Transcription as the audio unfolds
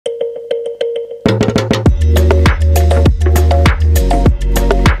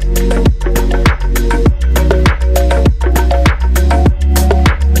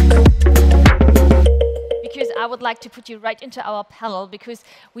like to put you right into our panel because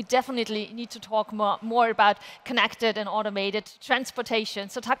we definitely need to talk more about connected and automated transportation.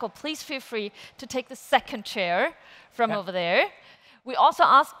 So Taco, please feel free to take the second chair from over there. We also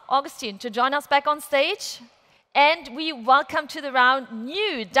asked Augustin to join us back on stage. And we welcome to the round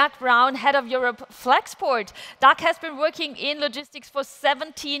new Doug Brown, Head of Europe Flexport. Doug has been working in logistics for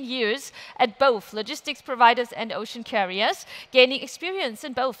 17 years at both logistics providers and ocean carriers, gaining experience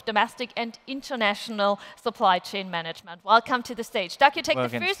in both domestic and international supply chain management. Welcome to the stage. Doug, you take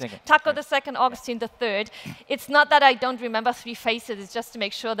the first, Taco the second, Augustin the third. It's not that I don't remember three faces, it's just to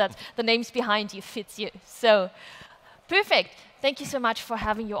make sure that the names behind you fits you. So, perfect. Thank you so much for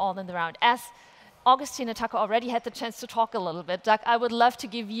having you all in the round. As Augustin and Taco already had the chance to talk a little bit. Doug, I would love to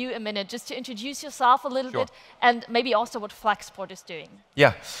give you a minute just to introduce yourself a little bit and maybe also what Flexport is doing.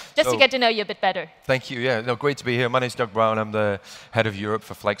 Yeah. Just to get to know you a bit better. Thank you. Yeah, no, great to be here. My name's Doug Brown. I'm the head of Europe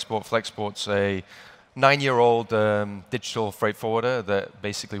for Flexport. Flexport's a 9-year-old digital freight forwarder that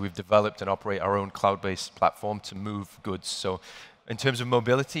basically we've developed and operate our own cloud-based platform to move goods. So in terms of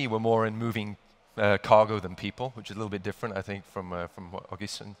mobility, we're more in moving cargo than people, which is a little bit different, I think, from what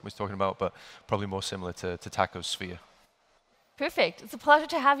Augustin was talking about, but probably more similar to Taco's sphere. Perfect. It's a pleasure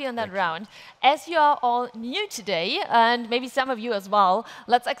to have you on that round. As you are all new today, and maybe some of you as well,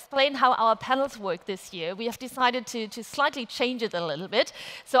 let's explain how our panels work this year. We have decided to slightly change it a little bit.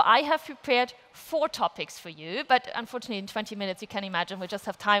 So I have prepared 4 topics for you, but unfortunately in 20 minutes you can imagine we just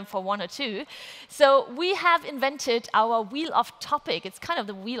have time for 1 or 2. So we have invented our Wheel of Topic. It's kind of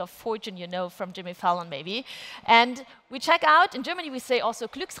the Wheel of Fortune, you know, from Jimmy Fallon maybe. And we check out, in Germany we say also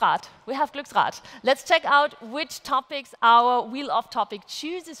Glücksrad. We have Glücksrad. Let's check out which topics our Wheel of Topic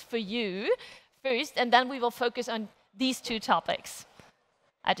chooses for you first, and then we will focus on these 2 topics.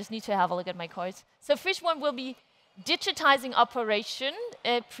 I just need to have a look at my cards. So first one will be digitizing operation,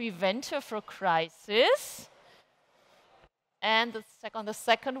 a preventer for crisis. And on the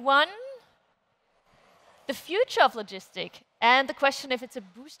second one, the future of logistics. And the question if it's a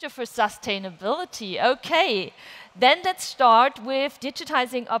booster for sustainability. Okay, then let's start with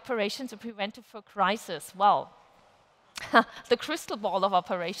digitizing operations, a preventer for crisis. Well, the crystal ball of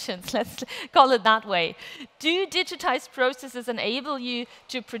operations, let's call it that way. Do digitized processes enable you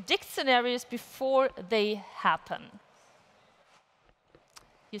to predict scenarios before they happen?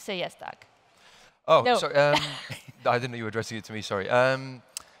 You say yes, Doug. Oh, no. sorry. I didn't know you were addressing it to me, sorry.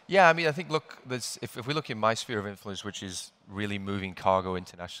 Yeah, I mean, I think, look, if we look in my sphere of influence, which is really moving cargo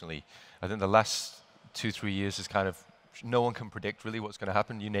internationally, I think the last 2-3 years is kind of, no one can predict really what's going to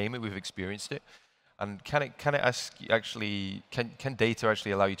happen. You name it, we've experienced it. And can data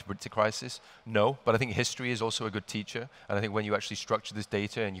actually allow you to predict a crisis? No, but I think history is also a good teacher. And I think when you actually structure this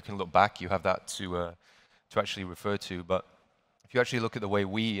data and you can look back, you have that to actually refer to. But if you actually look at the way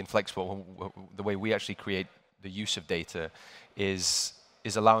we in Flexport, the way we actually create the use of data is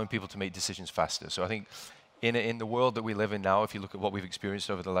allowing people to make decisions faster. So I think in the world that we live in now, if you look at what we've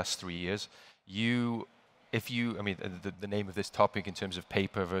experienced over the last 3 years, I mean, the name of this topic in terms of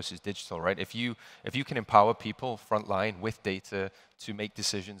paper versus digital, right? If you can empower people frontline with data to make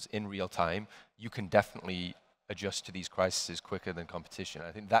decisions in real time, you can definitely adjust to these crises quicker than competition.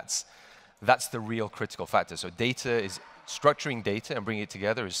 I think that's the real critical factor. So structuring data and bringing it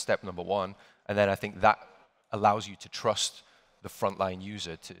together is step number 1, and then I think that allows you to trust the frontline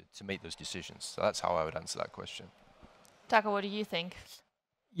user to make those decisions. So that's how I would answer that question. Taco, what do you think?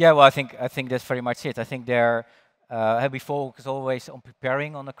 Yeah, well, I think that's very much it. I think we focus always on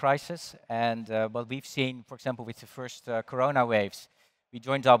preparing on a crisis, and what we've seen, for example, with the first corona waves, we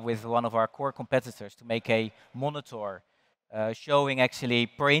joined up with one of our core competitors to make a monitor showing actually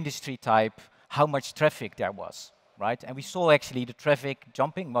per industry type how much traffic there was, right? And we saw actually the traffic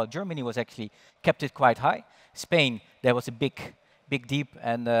jumping. Well, Germany was actually kept it quite high. Spain, there was a big deep,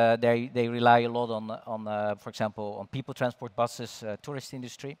 and they rely a lot on for example, on people transport, buses, tourist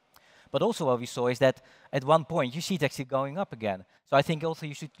industry. But also what we saw is that at one point you see it actually going up again. So I think also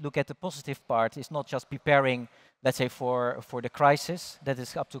you should look at the positive part. It's not just preparing, let's say, for the crisis that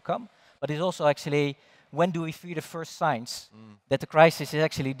is up to come, but it's also actually when do we feel the first signs that the crisis is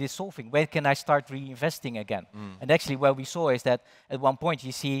actually dissolving? When can I start reinvesting again? And actually what we saw is that at one point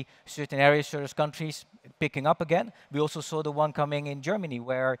you see certain areas, certain countries picking up again. We also saw the one coming in Germany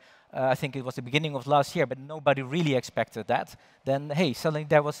where I think it was the beginning of last year, but nobody really expected that. Then, hey, suddenly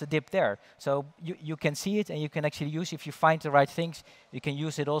there was a dip there. So you can see it, and you can actually use, if you find the right things, you can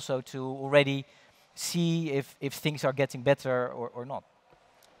use it also to already see if things are getting better or not.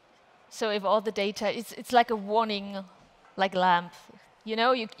 So if all the data, it's like a warning, like lamp. You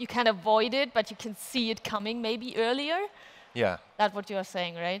know, you can avoid it, but you can see it coming maybe earlier. Yeah. That's what you are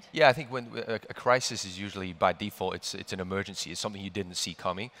saying, right? Yeah, I think when a crisis is usually by default, it's an emergency. It's something you didn't see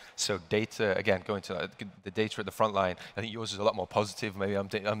coming. So data, again, going to the data at the front line, I think yours is a lot more positive. Maybe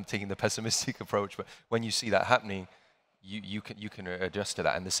I'm taking the pessimistic approach, but when you see that happening, you can adjust to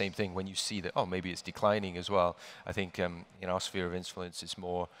that. And the same thing when you see that, oh, maybe it's declining as well. I think in our sphere of influence, it's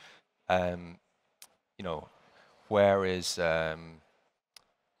more, you know, whereas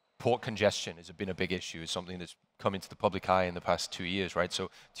port congestion has been a big issue. It's something that's come into the public eye in the past 2 years, right? So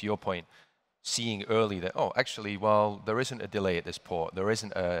to your point, seeing early that, oh, actually, well, there isn't a delay at this port. There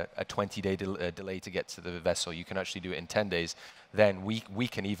isn't a 20-day delay to get to the vessel. You can actually do it in 10 days. Then we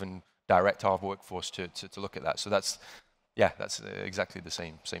can even direct our workforce to look at that. So that's, yeah, that's exactly the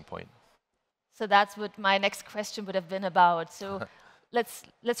same point. So that's what my next question would have been about. So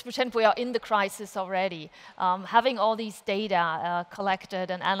let's pretend we are in the crisis already. Having all these data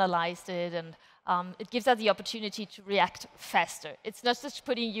collected and analyzed it, and it gives us the opportunity to react faster. It's not just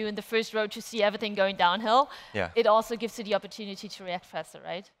putting you in the first row to see everything going downhill. Yeah. It also gives you the opportunity to react faster,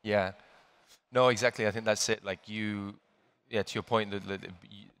 right? Yeah. No, exactly. I think that's it. Like yeah, to your point,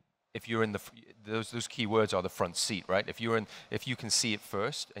 if you're in those key words are the front seat, right? If you can see it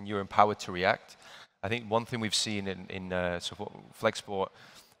first and you're empowered to react. I think one thing we've seen in Flexport,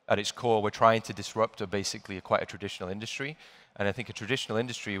 at its core, we're trying to disrupt basically quite a traditional industry. And I think a traditional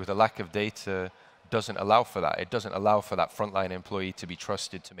industry with a lack of data doesn't allow for that. It doesn't allow for that frontline employee to be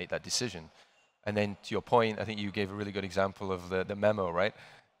trusted to make that decision. And then to your point, I think you gave a really good example of the memo, right?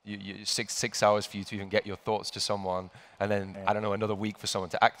 Six hours for you to even get your thoughts to someone, and then, I don't know, another week for someone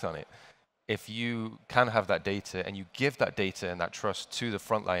to act on it. If you can have that data and you give that data and that trust to the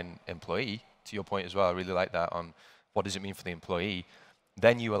frontline employee, to your point as well, I really like that on what does it mean for the employee,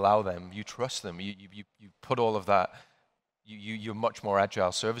 then you allow them, you trust them, you put all of that, you're much more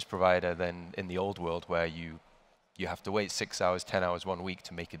agile service provider than in the old world where you have to wait 6 hours, 10 hours, 1 week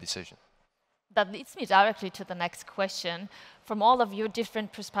to make a decision. That leads me directly to the next question. From all of your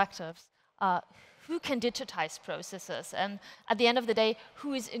different perspectives, who can digitize processes? And at the end of the day,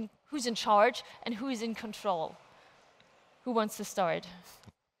 who's in charge and who is in control? Who wants to start?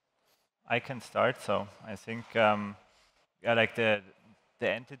 I can start. So I think, yeah, like the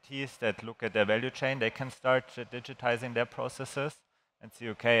entities that look at their value chain, they can start digitizing their processes and see,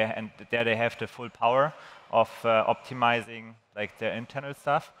 okay, and there they have the full power of optimizing like their internal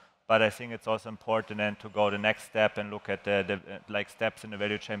stuff. But I think it's also important then to go the next step and look at the like steps in the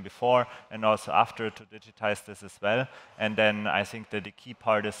value chain before and also after to digitize this as well. And then I think that the key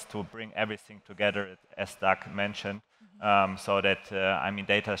part is to bring everything together, as Doug mentioned, so that, I mean,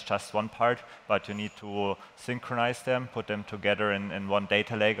 data is just one part, but you need to synchronize them, put them together in one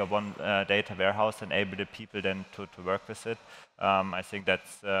data lake or one data warehouse, enable the people then to work with it. I think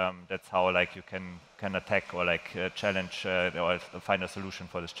that's how like you can attack or like challenge or find a solution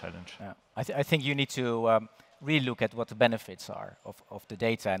for this challenge. Yeah. I think you need to really look at what the benefits are of the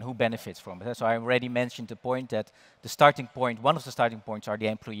data and who benefits from it. So I already mentioned the point that the starting point, one of the starting points are the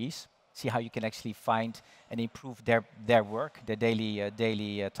employees. See how you can actually find and improve their work, their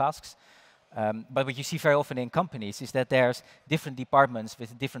daily tasks. But what you see very often in companies is that there's different departments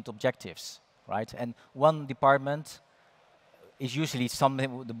with different objectives, right? And one department is usually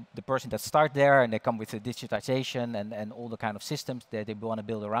the person that start there and they come with the digitization and all the kind of systems that they want to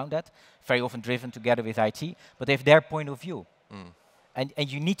build around that, very often driven together with IT, but they have their point of view. And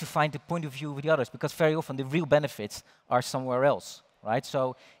you need to find the point of view with the others because very often the real benefits are somewhere else, right?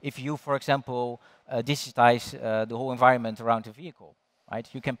 So if you, for example, digitize the whole environment around the vehicle, right?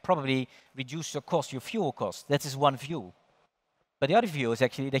 You can probably reduce your cost, your fuel cost. That is one view. But the other view is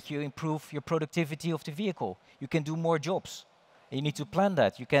actually that you improve your productivity of the vehicle. You can do more jobs. You need to plan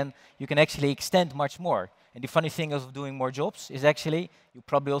that. You can actually extend much more. And the funny thing of doing more jobs is actually you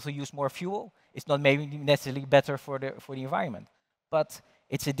probably also use more fuel. It's not maybe necessarily better for the environment, but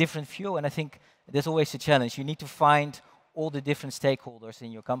it's a different fuel. And I think there's always a challenge. You need to find all the different stakeholders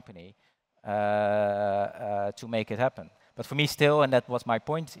in your company to make it happen. But for me still, and that was my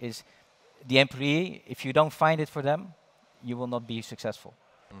point, is the employee, if you don't find it for them, you will not be successful.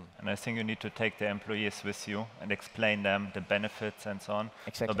 And I think you need to take the employees with you and explain them the benefits and so on.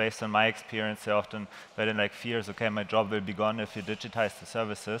 Exactly. So based on my experience, they often very like fears, okay, my job will be gone if you digitize the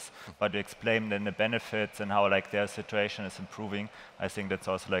services, but you explain then the benefits and how like their situation is improving. I think that's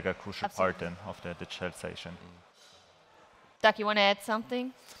also like a crucial part then of the digitalization. Doug, you want to add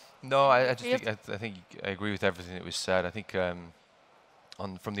something? No, I think I agree with everything that was said. I think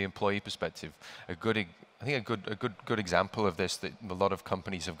from the employee perspective, a good example of this that a lot of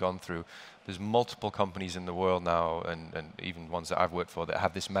companies have gone through. There's multiple companies in the world now, and even ones that I've worked for, that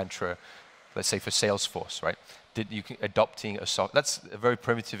have this mantra: let's say for Salesforce, right? Adopting a that's a very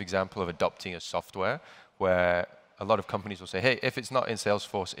primitive example of adopting a software where a lot of companies will say, hey, if it's not in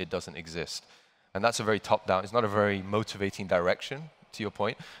Salesforce, it doesn't exist. And that's a very top-down, it's not a very motivating direction, to your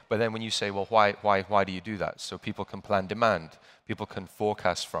point. But then when you say, well, why do you do that? So people can plan demand, people can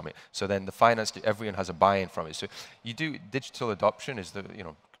forecast from it. So then the finance, everyone has a buy-in from it. So you do, digital adoption is the,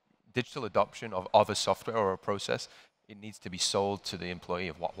 digital adoption of a software or a process, it needs to be sold to the employee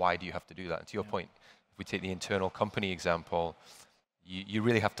of why do you have to do that? And to your point, if we take the internal company example, you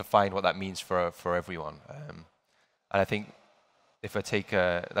really have to find what that means for everyone. And I think if I take,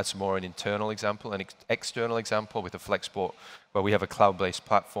 that's more an internal example, an external example with the Flexport, where we have a cloud-based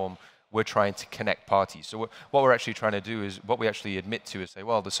platform, we're trying to connect parties. So what we're actually trying to do is, what we actually admit to is say,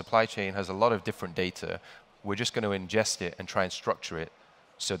 well, the supply chain has a lot of different data. We're just going to ingest it and try and structure it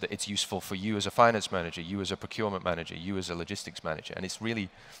so that it's useful for you as a finance manager, you as a procurement manager, you as a logistics manager. And it's really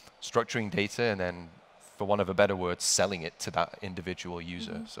structuring data and then, for want of a better word, selling it to that individual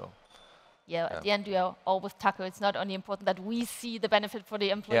user. So. Yeah, at the end, we are all with Taco. It's not only important that we see the benefit for the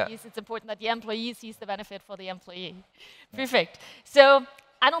employees, it's important that the employee sees the benefit for the employee. Perfect. So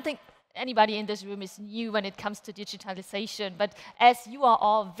I don't think anybody in this room is new when it comes to digitalization, but as you are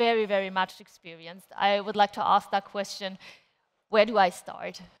all very, very much experienced, I would like to ask that question, where do I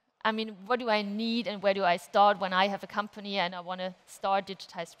start? I mean, what do I need and where do I start when I have a company and I want to start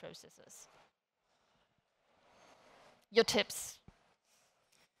digitized processes? Your tips.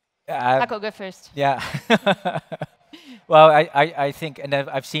 Taco, go first. Yeah. Well, I think, and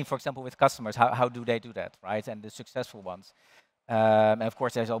I've seen, for example, with customers, how do they do that, right? And the successful ones. And of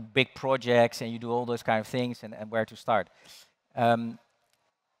course, there's all big projects, and you do all those kind of things, and where to start.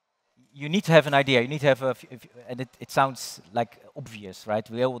 You need to have an idea. You need to have and it sounds like obvious, right?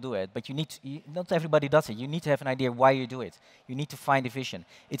 We all do it, but not everybody does it. You need to have an idea why you do it. You need to find a vision.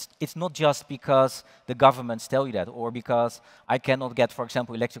 It's not just because the governments tell you that, or because I cannot get, for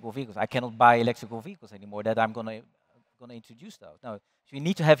example, electrical vehicles. I cannot buy electrical vehicles anymore. That I'm gonna introduce those. No, so you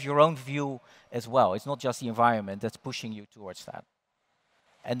need to have your own view as well. It's not just the environment that's pushing you towards that.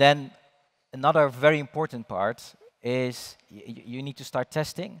 And then another very important part is you need to start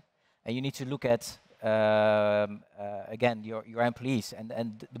testing. And you need to look at, again, your employees.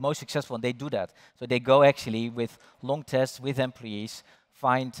 And the most successful, and they do that. So they go actually with long tests with employees,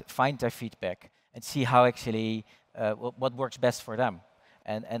 find their feedback, and see how actually, what works best for them.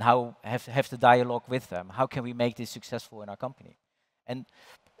 And how have the dialogue with them. How can we make this successful in our company? And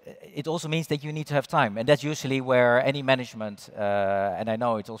it also means that you need to have time. And that's usually where any management, and I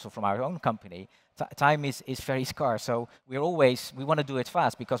know it's also from our own company, time is very scarce. So we want to do it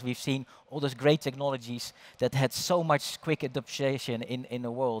fast because we've seen all those great technologies that had so much quick adaptation in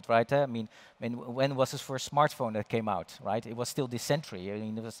the world, right? I mean, when was the first smartphone that came out, right? It was still this century. I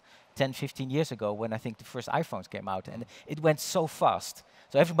mean, it was 10, 15 years ago when I think the first iPhones came out, and it went so fast.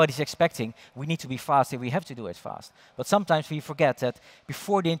 So everybody's expecting we need to be fast and we have to do it fast. But sometimes we forget that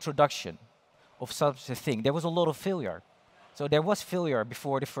before the introduction of such a thing, there was a lot of failure. So there was failure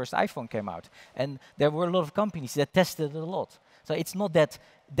before the first iPhone came out. And there were a lot of companies that tested it a lot. So it's not that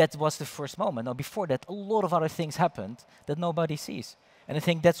that was the first moment. No, before that, a lot of other things happened that nobody sees. And I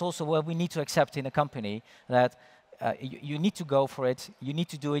think that's also what we need to accept in a company, that you need to go for it, you need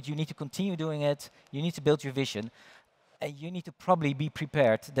to do it, you need to continue doing it, you need to build your vision. And you need to probably be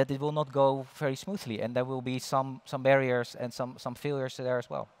prepared that it will not go very smoothly, and there will be some barriers and some failures there as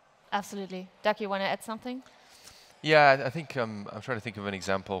well. Absolutely. Doug, you want to add something? Yeah, I think I'm trying to think of an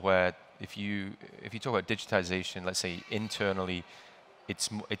example where if you talk about digitization, let's say internally,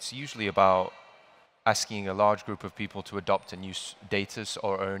 it's usually about asking a large group of people to adopt a new data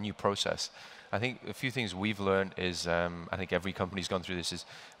or a new process. I think a few things we've learned is, I think every company's gone through this, is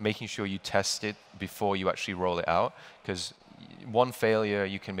making sure you test it before you actually roll it out. Because one failure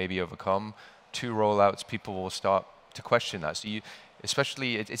you can maybe overcome, 2 rollouts, people will start to question that. So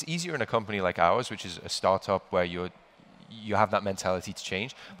especially, it's easier in a company like ours, which is a startup where you have that mentality to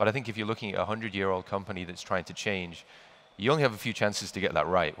change. But I think if you're looking at a 100-year-old company that's trying to change, you only have a few chances to get that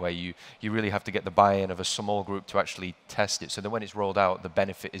right, where you really have to get the buy-in of a small group to actually test it. So that when it's rolled out, the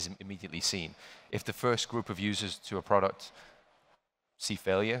benefit is immediately seen. If the first group of users to a product see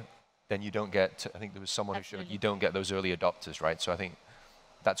failure, then you don't get, I think there was someone who showed, you don't get those early adopters, right? So I think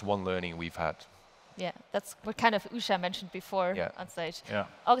that's one learning we've had. Yeah, that's what kind of Usha mentioned before on stage. Yeah.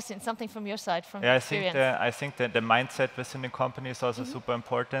 Augustin, something from your side, from experience. I think that the mindset within the company is also super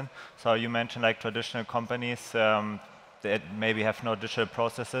important. So you mentioned like traditional companies that maybe have no digital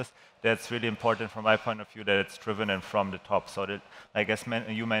processes. that's really important from my point of view, that it's driven in from the top. So that, like as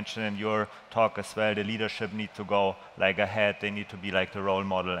you mentioned in your talk as well, the leadership need to go like ahead. They need to be like the role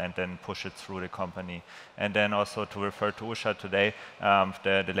model and then push it through the company. And then also to refer to Usha today,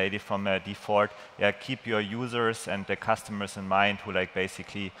 the lady from D4, yeah, keep your users and the customers in mind who like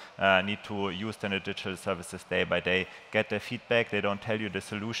basically need to use the digital services day by day. Get their feedback. They don't tell you the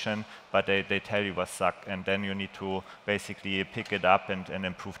solution, but they tell you what sucked. And then you need to basically pick it up and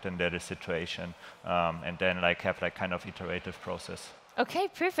improve then the situation. And then like have like kind of iterative process. Okay,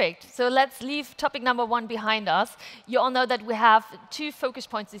 perfect. So let's leave topic number 1 behind us. You all know that we have 2 focus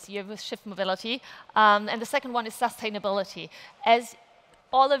points this year with Shift Mobility, and the second one is sustainability. As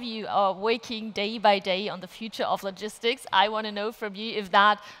all of you are working day by day on the future of logistics, I want to know from you if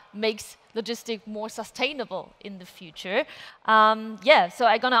that makes logistics more sustainable in the future. Yeah, so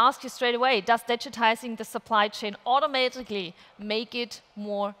I'm going to ask you straight away, does digitizing the supply chain automatically make it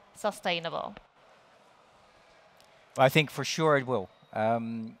more sustainable? Well, I think for sure it will.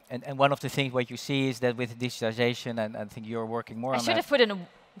 And one of the things what you see is that with digitization, and I think you're working more on that. I should have put in a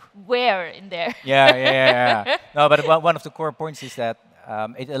where in there. Yeah. No, but one of the core points is that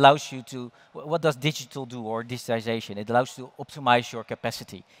it allows you to, what does digital do, or digitization? It allows you to optimize your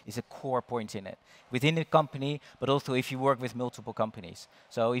capacity. It's a core point in it. Within a company, but also if you work with multiple companies.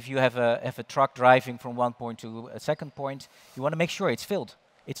 So if you have a truck driving from one point to a second point, you want to make sure it's filled.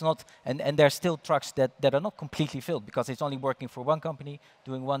 It's not, and there's still trucks that are not completely filled because it's only working for one company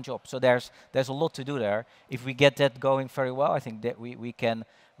doing one job. So there's a lot to do there. If we get that going very well, I think that we can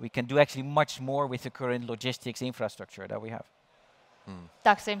do actually much more with the current logistics infrastructure that we have.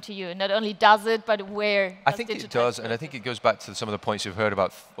 Doug, same to you. Not only does it, but where I think it does, and I think it goes back to some of the points you've heard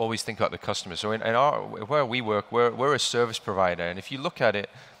about. Always think about the customer. So in where we work, we're a service provider, and if you look at it,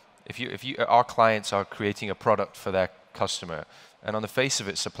 our clients are creating a product for their customer. And on the face of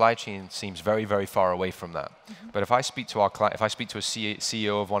it, supply chain seems very, very far away from that. But if I speak to if I speak to a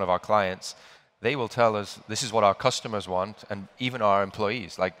CEO of one of our clients, they will tell us this is what our customers want, and even our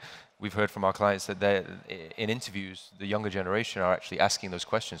employees. Like we've heard from our clients that in interviews, the younger generation are actually asking those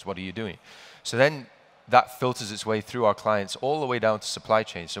questions. What are you doing? So then that filters its way through our clients all the way down to supply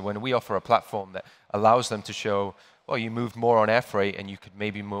chain. So when we offer a platform that allows them to show, well, you moved more on air freight and you could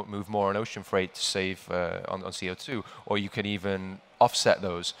maybe move more on ocean freight to save on CO2, or you could even offset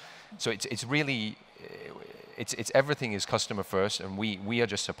those. So it's really, it's everything is customer first, and we are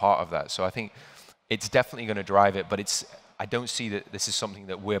just a part of that. So I think it's definitely going to drive it, but I don't see that this is something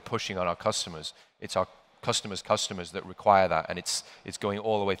that we're pushing on our customers. It's our customers that require that, and it's going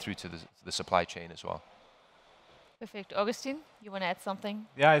all the way through to the supply chain as well. Perfect. Augustin, you want to add something?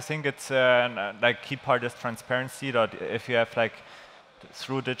 Yeah, I think it's like key part is transparency. That if you have like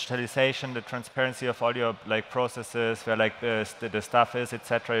through digitalization, the transparency of all your like processes, where like the stuff is,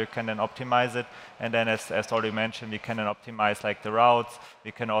 etc., you can then optimize it. And then, as already mentioned, we can then optimize like the routes.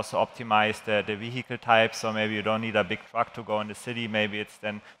 We can also optimize the vehicle types. So maybe you don't need a big truck to go in the city. Maybe it's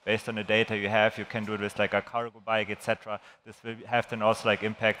then based on the data you have, you can do it with like a cargo bike, etc. This will have then also like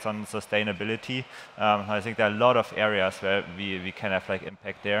impacts on sustainability. I think there are a lot of areas where we can have like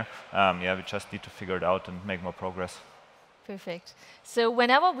impact there. Yeah, we just need to figure it out and make more progress. Perfect. So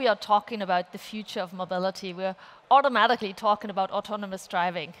whenever we are talking about the future of mobility, we're automatically talking about autonomous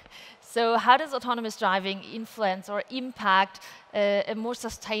driving. So how does autonomous driving influence or impact a more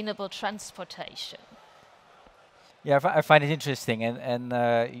sustainable transportation? Yeah, I find it interesting, and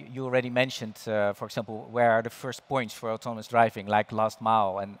you already mentioned, for example, where are the first points for autonomous driving, like last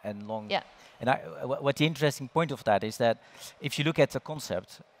mile and long. Yeah. And what the interesting point of that is that if you look at the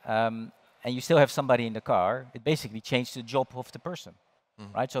concept, and you still have somebody in the car, it basically changed the job of the person,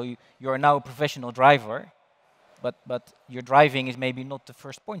 right? So you are now a professional driver, but your driving is maybe not the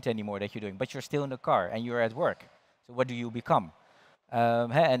first point anymore that you're doing, but you're still in the car and you're at work. So what do you become?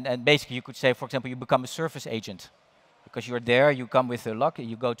 And basically you could say, for example, you become a service agent, because you're there, you come with a lock,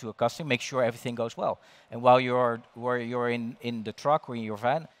 you go to a customer, make sure everything goes well. And while you're in the truck or in your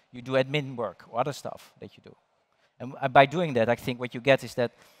van, you do admin work or other stuff that you do. And by doing that, I think what you get is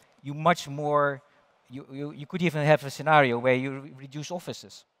that you much more, you could even have a scenario where you reduce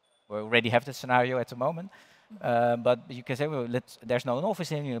offices. We already have the scenario at the moment, but you can say, well, there's no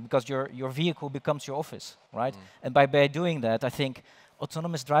office in here because your vehicle becomes your office, right? And by doing that, I think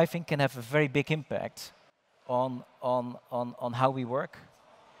autonomous driving can have a very big impact on how we work.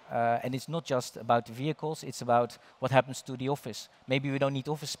 And it's not just about the vehicles, it's about what happens to the office. Maybe we don't need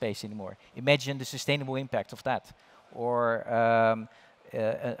office space anymore. Imagine the sustainable impact of that. Or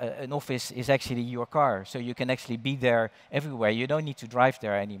an office is actually your car, so you can actually be there everywhere. You don't need to drive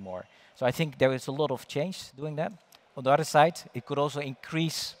there anymore. So I think there is a lot of change doing that. On the other side, it could also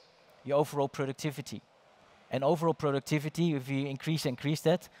increase your overall productivity. And overall productivity, if you increase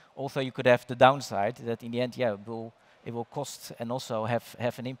that, also you could have the downside that in the end, yeah, it will cost and also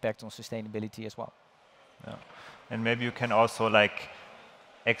have an impact on sustainability as well. Yeah. And maybe you can also like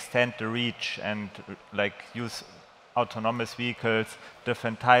extend the reach and like use autonomous vehicles,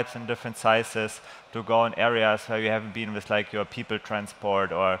 different types and different sizes, to go in areas where you haven't been with like your people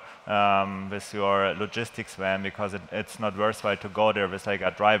transport or with your logistics van, because it's not worthwhile to go there with like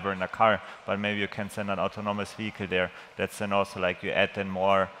a driver in a car, but maybe you can send an autonomous vehicle there. That's then also like you add then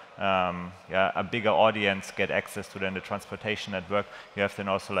more, a bigger audience get access to then the transportation network. You have then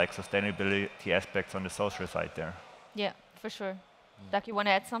also like sustainability aspects on the social side there. Yeah, for sure. Doug, you want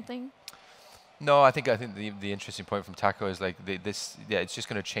to add something? No, I think the interesting point from Taco is like it's just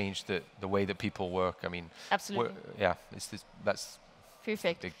going to change the way that people work. I mean, absolutely. That's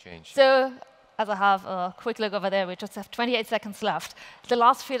perfect. A big change. So, as I have a quick look over there, we just have 28 seconds left. The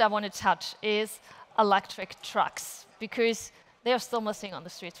last field I want to touch is electric trucks, because they are still missing on the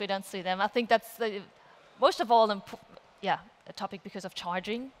streets. We don't see them. I think that's most of all, a topic because of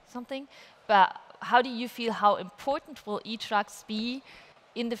charging something. But how do you feel? How important will e-trucks be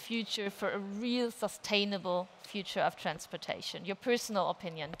in the future for a real sustainable future of transportation? Your personal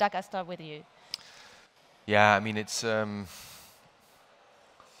opinion. Doug, I start with you. Yeah, I mean, it's an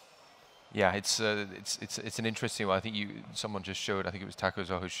interesting one. I think someone just showed, I think it was Taco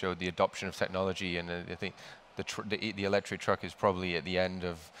who showed the adoption of technology, and I think the electric truck is probably at the end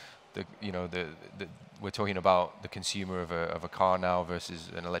of we're talking about the consumer of a car now versus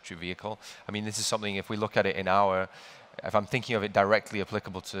an electric vehicle. I mean, this is something, if we look at it if I'm thinking of it directly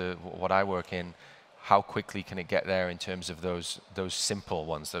applicable to what I work in, how quickly can it get there in terms of those simple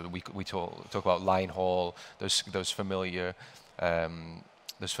ones? So we talk about line haul, those familiar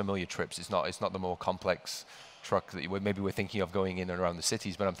trips. It's not the more complex truck that maybe we're thinking of going in and around the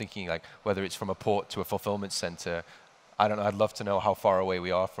cities. But I'm thinking like whether it's from a port to a fulfillment center. I don't know. I'd love to know how far away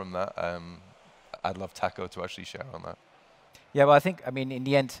we are from that. I'd love Taco to actually share on that. Yeah, well, I mean, in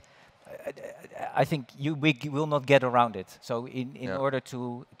the end, I think we will not get around it. So in order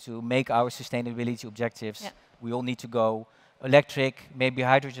to make our sustainability objectives, we all need to go electric, maybe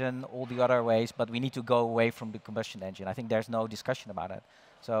hydrogen, all the other ways, but we need to go away from the combustion engine. I think there's no discussion about it.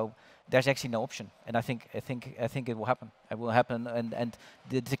 So there's actually no option, and I think it will happen. It will happen, and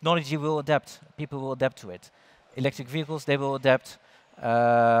the technology will adapt. People will adapt to it. Electric vehicles, they will adapt.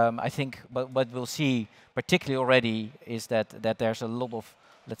 I think, but what we'll see, particularly already, is that there's a lot of,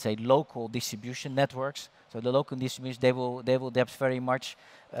 let's say, local distribution networks. So the local distribution, they will adapt very much.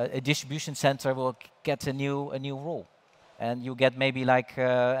 A distribution center will get a new role, and you get maybe like,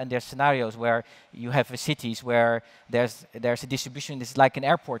 and there's scenarios where you have cities where there's a distribution. It's like an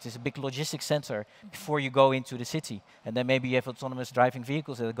airport. It's a big logistics center before you go into the city, and then maybe you have autonomous driving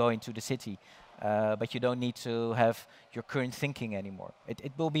vehicles that go into the city. But you don't need to have your current thinking anymore.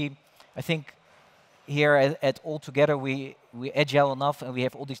 It will be, I think, here at All Together, we agile enough, and we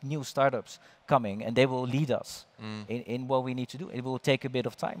have all these new startups coming, and they will lead us in what we need to do. It will take a bit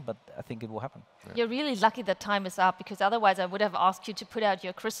of time, but I think it will happen. Yeah. You're really lucky that time is up, because otherwise I would have asked you to put out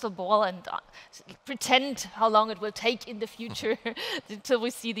your crystal ball and pretend how long it will take in the future until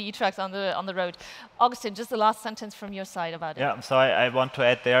we see the e-trucks on the road. Augustin, just the last sentence from your side about it. Yeah, so I want to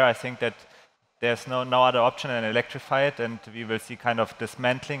add there, I think that there's no other option than electrify it, and we will see kind of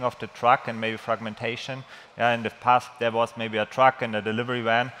dismantling of the truck and maybe fragmentation. Yeah, in the past there was maybe a truck and a delivery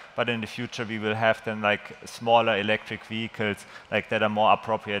van, but in the future we will have then like smaller electric vehicles like that are more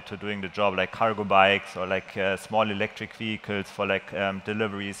appropriate to doing the job, like cargo bikes or like small electric vehicles for like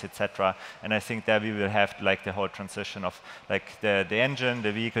deliveries, etc. And I think there we will have like the whole transition of like the engine,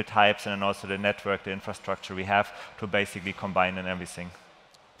 the vehicle types, and then also the network, the infrastructure we have to basically combine and everything.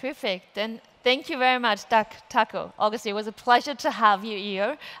 Perfect. Then thank you very much, Doug, Taco. Augustin, it was a pleasure to have you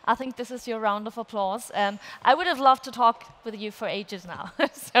here. I think this is your round of applause. I would have loved to talk with you for ages now.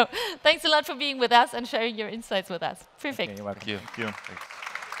 So thanks a lot for being with us and sharing your insights with us. Perfect. Okay, you're welcome. Thank you.